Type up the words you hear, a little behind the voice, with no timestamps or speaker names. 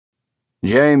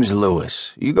James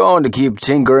Lewis, you going to keep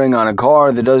tinkering on a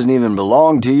car that doesn't even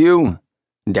belong to you?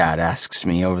 Dad asks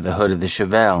me over the hood of the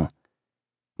Chevelle.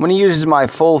 When he uses my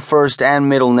full first and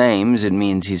middle names, it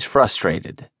means he's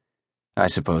frustrated. I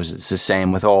suppose it's the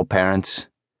same with all parents.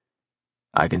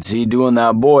 I can see doing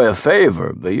that boy a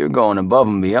favor, but you're going above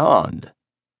and beyond.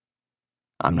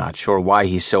 I'm not sure why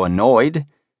he's so annoyed.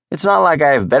 It's not like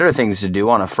I have better things to do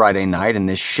on a Friday night in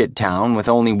this shit town with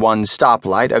only one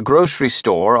stoplight, a grocery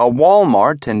store, a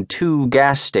Walmart, and 2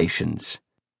 gas stations.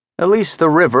 At least the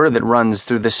river that runs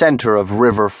through the center of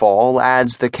River Fall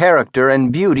adds the character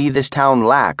and beauty this town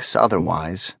lacks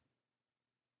otherwise.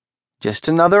 Just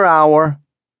another hour.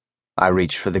 I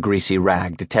reach for the greasy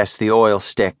rag to test the oil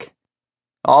stick.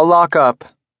 I'll lock up.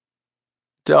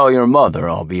 Tell your mother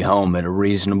I'll be home at a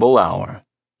reasonable hour,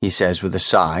 he says with a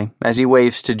sigh as he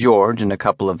waves to George and a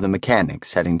couple of the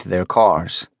mechanics heading to their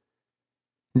cars.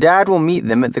 Dad will meet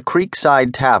them at the Creekside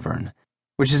Tavern,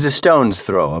 which is a stone's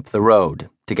throw up the road,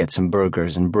 to get some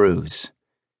burgers and brews.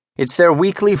 It's their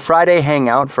weekly Friday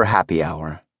hangout for happy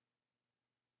hour.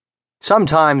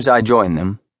 Sometimes I join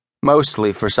them,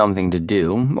 mostly for something to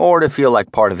do or to feel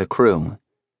like part of the crew.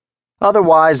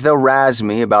 Otherwise, they'll razz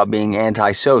me about being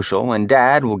antisocial, and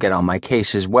Dad will get on my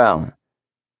case as well.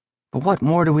 But what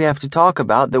more do we have to talk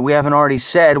about that we haven't already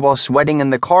said while sweating in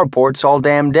the carports all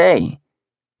damn day?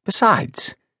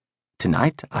 Besides,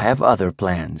 tonight I have other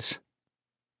plans.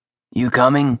 You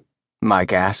coming?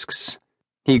 Mike asks.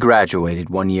 He graduated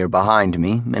 1 year behind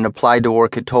me and applied to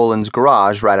work at Tolan's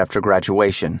garage right after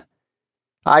graduation.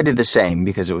 I did the same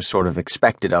because it was sort of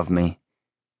expected of me.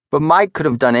 But Mike could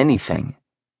have done anything.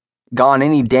 Gone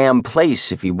any damn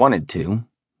place if he wanted to,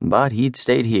 but he'd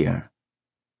stayed here.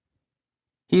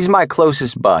 He's my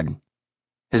closest bud.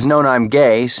 Has known I'm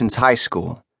gay since high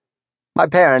school. My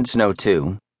parents know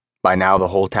too. By now the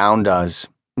whole town does.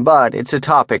 But it's a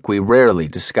topic we rarely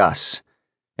discuss.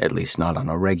 At least not on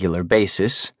a regular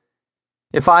basis.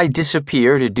 If I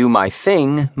disappear to do my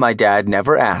thing, my dad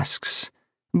never asks.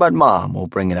 But Mom will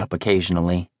bring it up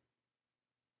occasionally.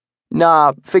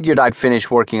 Nah, figured I'd finish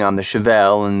working on the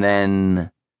Chevelle and then...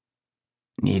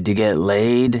 Need to get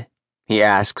laid? He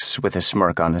asks with a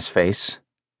smirk on his face.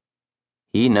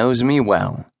 He knows me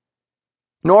well.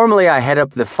 Normally I head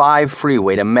up the 5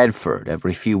 freeway to Medford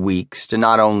every few weeks to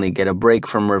not only get a break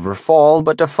from River Fall,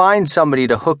 but to find somebody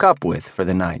to hook up with for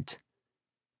the night.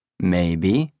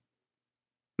 Maybe.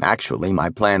 Actually, my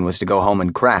plan was to go home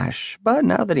and crash, but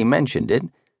now that he mentioned it,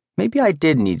 maybe I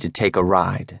did need to take a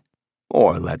ride.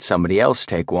 Or let somebody else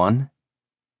take one.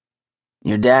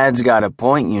 Your dad's got a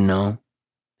point, you know.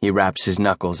 He raps his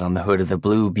knuckles on the hood of the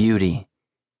Blue Beauty.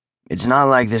 It's not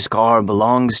like this car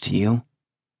belongs to you.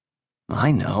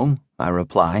 I know, I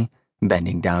reply,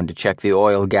 bending down to check the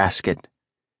oil gasket.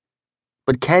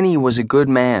 But Kenny was a good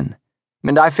man,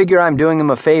 and I figure I'm doing him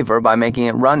a favor by making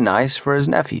it run nice for his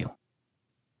nephew.